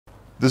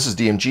This is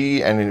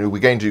DMG, and we're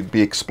going to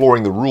be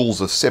exploring the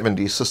rules of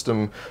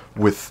 7DSystem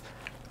with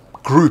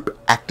group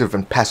active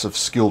and passive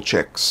skill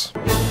checks.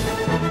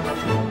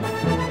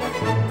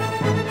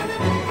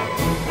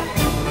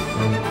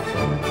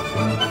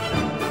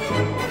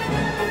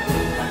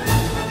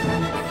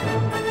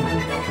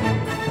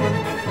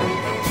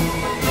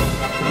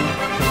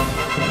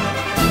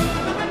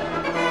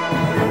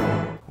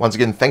 Once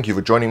again, thank you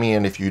for joining me,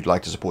 and if you'd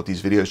like to support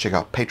these videos, check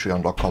out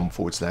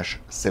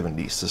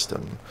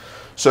patreon.com/7DSystem.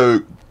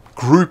 So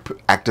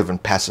group active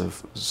and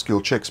passive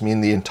skill checks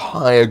mean the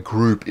entire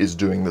group is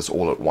doing this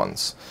all at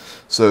once.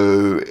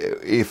 So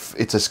if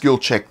it's a skill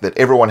check that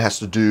everyone has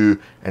to do,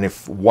 and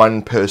if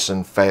one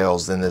person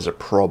fails, then there's a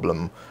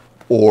problem,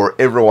 or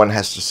everyone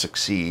has to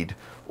succeed,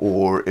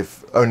 or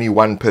if only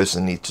one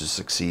person needs to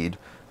succeed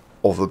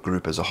of the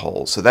group as a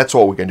whole. So that's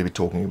what we're going to be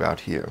talking about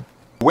here.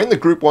 When the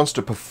group wants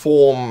to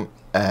perform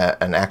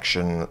an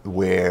action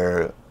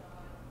where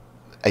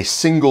a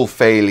single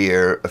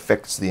failure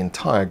affects the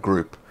entire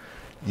group,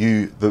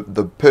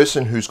 the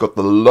person who's got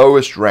the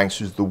lowest ranks,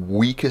 who's the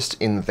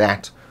weakest in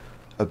that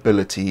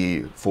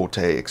ability,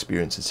 forte,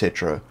 experience,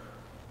 etc.,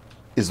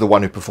 is the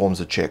one who performs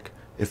the check.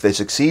 If they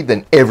succeed,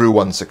 then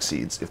everyone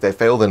succeeds. If they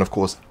fail, then of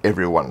course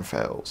everyone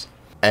fails.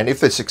 And if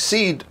they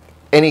succeed,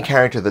 any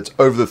character that's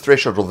over the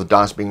threshold of the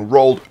dice being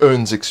rolled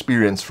earns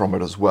experience from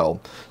it as well.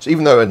 So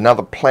even though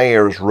another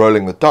player is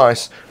rolling the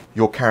dice,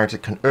 your character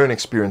can earn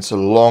experience so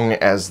long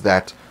as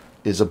that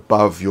is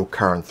above your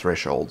current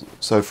threshold.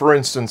 So for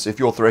instance, if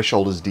your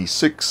threshold is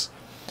D6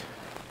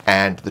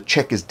 and the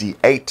check is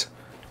D8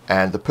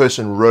 and the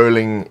person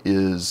rolling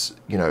is,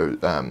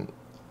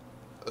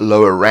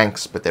 lower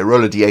ranks, but they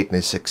roll a D8 and they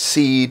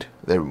succeed,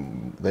 they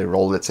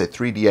roll, let's say,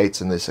 3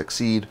 D8s and they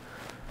succeed,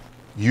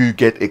 you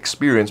get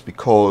experience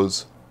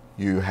because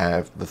you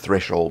have the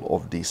threshold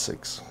of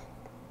D6.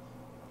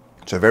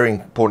 So very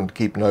important to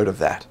keep note of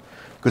that,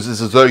 because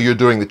it's as though you're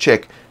doing the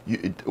check.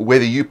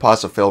 Whether you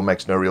pass or fail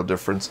makes no real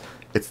difference.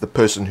 It's the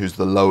person who's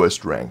the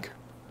lowest rank,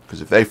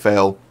 because if they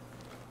fail,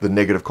 the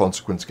negative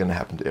consequence is going to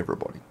happen to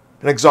everybody.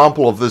 An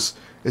example of this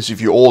is if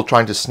you're all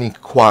trying to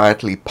sneak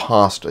quietly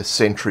past a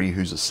sentry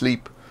who's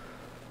asleep.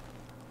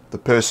 The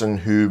person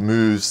who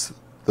moves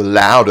the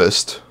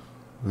loudest,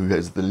 who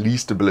has the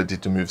least ability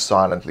to move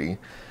silently,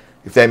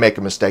 if they make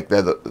a mistake,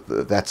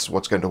 that's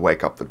what's going to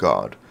wake up the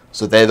guard.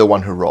 So they're the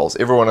one who rolls.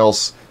 Everyone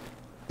else,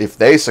 if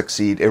they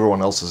succeed,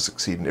 everyone else has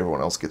succeeded and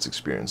everyone else gets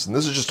experience. And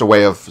this is just a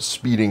way of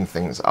speeding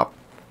things up.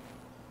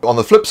 On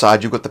the flip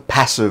side, you've got the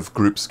passive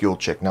group skill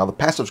check. Now, the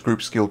passive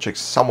group skill check,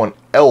 someone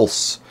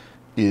else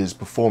is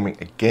performing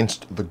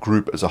against the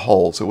group as a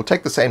whole. So we'll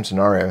take the same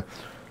scenario.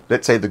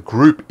 Let's say the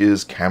group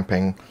is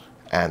camping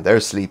and they're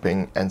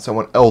sleeping and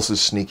someone else is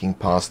sneaking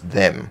past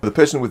them. The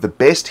person with the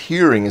best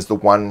hearing is the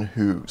one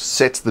who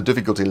sets the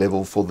difficulty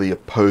level for the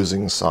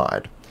opposing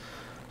side.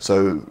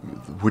 So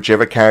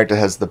whichever character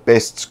has the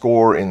best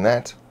score in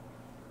that,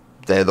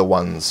 they're the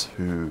ones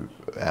who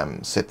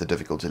set the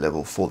difficulty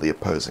level for the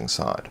opposing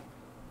side.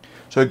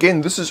 So again,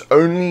 this is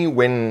only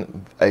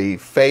when a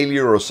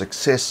failure or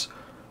success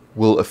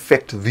will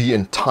affect the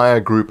entire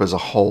group as a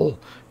whole.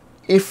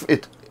 If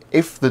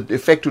the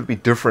effect would be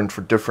different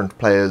for different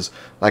players,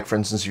 like for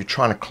instance, you're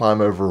trying to climb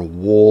over a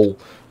wall,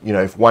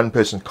 if one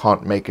person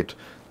can't make it,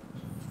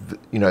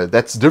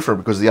 that's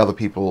different because the other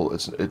people,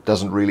 it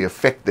doesn't really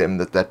affect them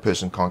that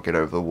person can't get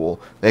over the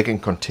wall. They can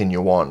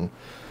continue on.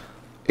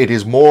 It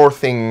is more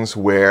things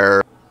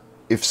where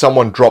if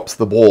someone drops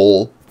the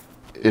ball,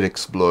 it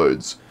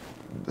explodes.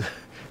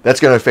 That's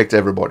going to affect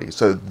everybody.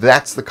 So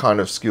that's the kind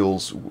of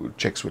skills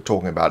checks we're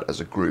talking about as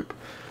a group.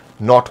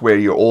 Not where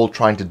you're all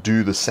trying to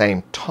do the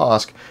same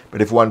task,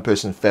 but if one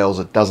person fails,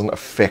 it doesn't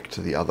affect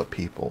the other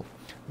people.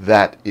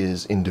 That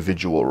is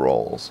individual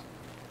roles.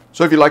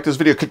 So if you like this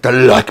video, click the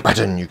like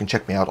button. You can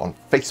check me out on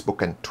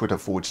Facebook and Twitter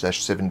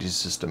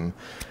 /7DSystem.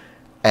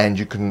 And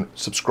you can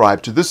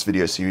subscribe to this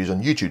video series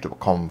on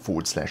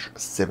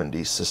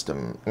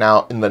youtube.com/7DSystem.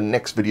 Now, in the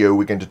next video,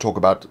 we're going to talk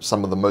about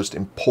some of the most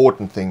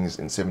important things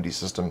in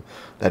 7DSystem,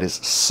 that is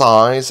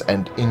size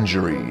and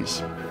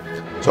injuries.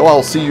 So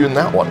I'll see you in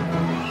that one.